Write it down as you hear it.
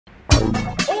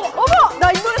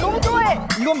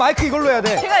이건 마이크 이걸로 해야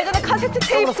돼. 제가 예전에 카세트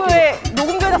테이프에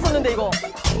녹음기에다 썼는데 이거.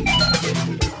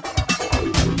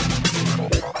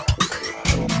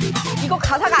 이거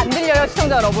가사가 안 들려요,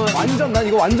 시청자 여러분. 완전 난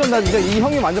이거 완전 난 이제 이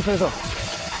형님 완전 편해서.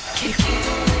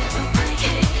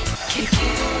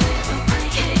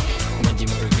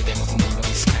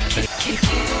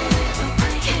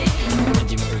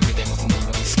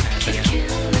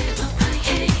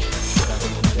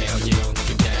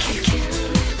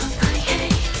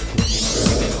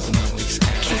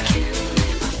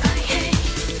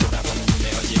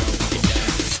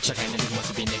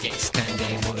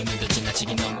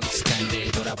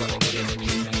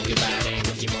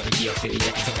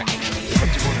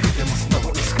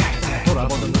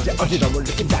 돌아보는 이제 어지러움을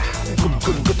느낀다.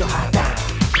 꿈꾸는 것도 하다.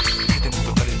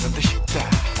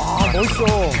 아 멋있어.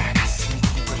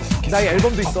 나의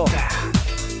앨범도 있어.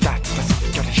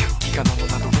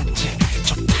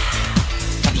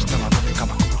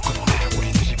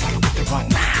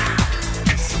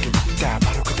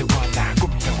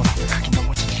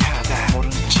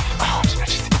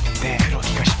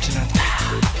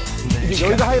 이제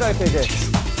여기가 하이라이트 이제.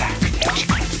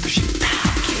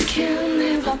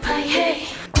 깜짝이야.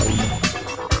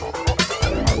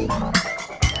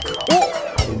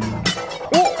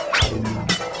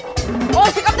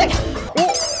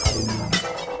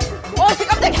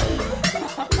 깜짝이야.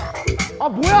 아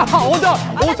뭐야?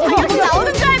 다시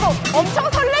나오는 줄 알고 엄청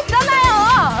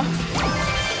설렜잖아요.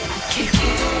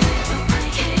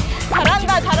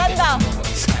 잘한다, 잘한다.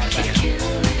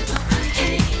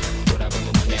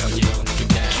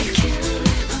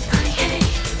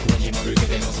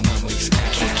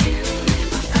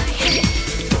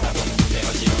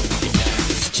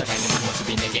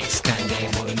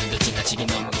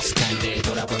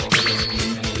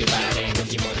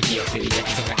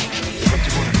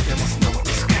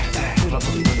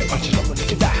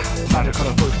 말을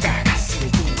걸어볼까 가슴이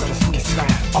두근거려 숨길 수가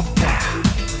없다.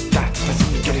 따뜻한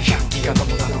숨결의 향기가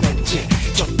너무나도 왠지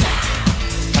좋다.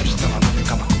 잠시 동안 눈을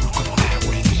감고 울 건데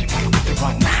우리들이 바로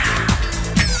그때와 나.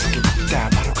 그 속에 있다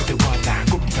바로 그때와 나.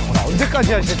 꿈이라고 나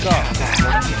언제까지 하실까?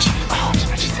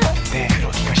 지날 짓을 했는데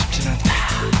그러기가 쉽지는 않다.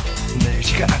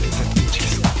 늘지가 않으면 움직일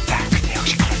수 없다. 그때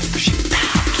역시 그러고 싶다.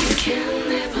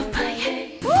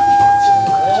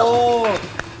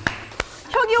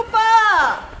 혁이 오빠.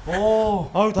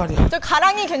 아유 다리야. 저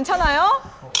가랑이 괜찮아요?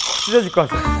 찢어질 것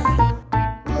같아.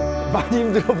 많이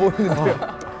힘들어 보이는데요.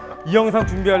 이 영상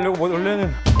준비하려고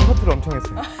원래는 커트를 엄청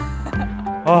했어요.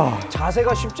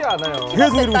 자세가 쉽지 않아요.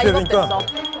 계속 이러고 있어야 되니까.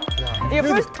 이게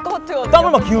풀스트 커트거든요.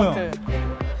 땀을 막 기워요.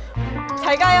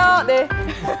 잘 가요. 네.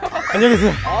 안녕히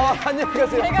계세요. 안녕히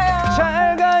가세요. 잘 가요.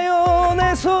 잘 가요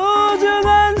내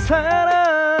소중한 사랑.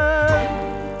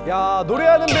 야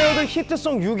노래하는 배우들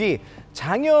히트송 6위.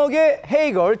 장혁의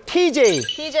헤이걸 TJ.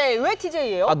 TJ 왜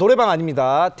TJ예요? 노래방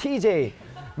아닙니다. TJ.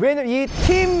 왜냐면 이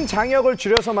팀 장혁을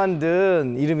줄여서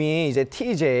만든 이름이 이제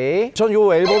TJ. 전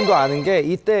요 앨범도 아는 게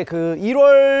이때 그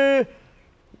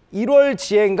 1월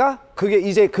지엔가? 그게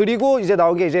이제 그리고 이제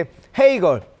나온 게 이제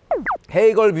헤이걸.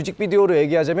 헤이걸 뮤직비디오로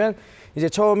얘기하자면 이제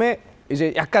처음에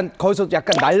이제 약간 거기서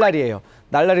약간 날라리예요.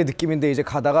 날라리 느낌인데 이제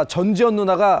가다가 전지현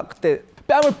누나가 그때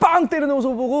뺨을 빵 때리는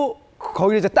모습 보고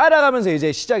거기를 이제 따라가면서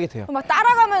이제 시작이 돼요. 막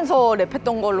따라가면서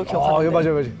랩했던 걸로 기억하는데.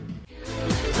 맞아요.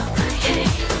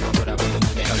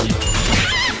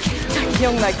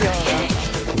 기억나.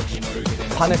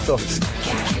 반했어.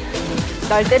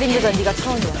 날 때린 여자 네가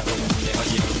처음이야.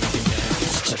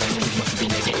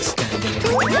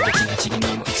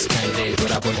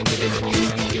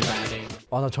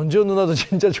 나 전지현 누나도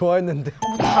진짜 좋아했는데.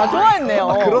 다 좋아했네요.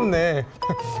 그렇네.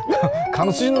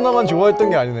 강수진 누나만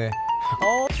좋아했던 게 아니네.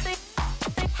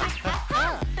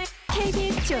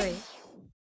 KBS Joy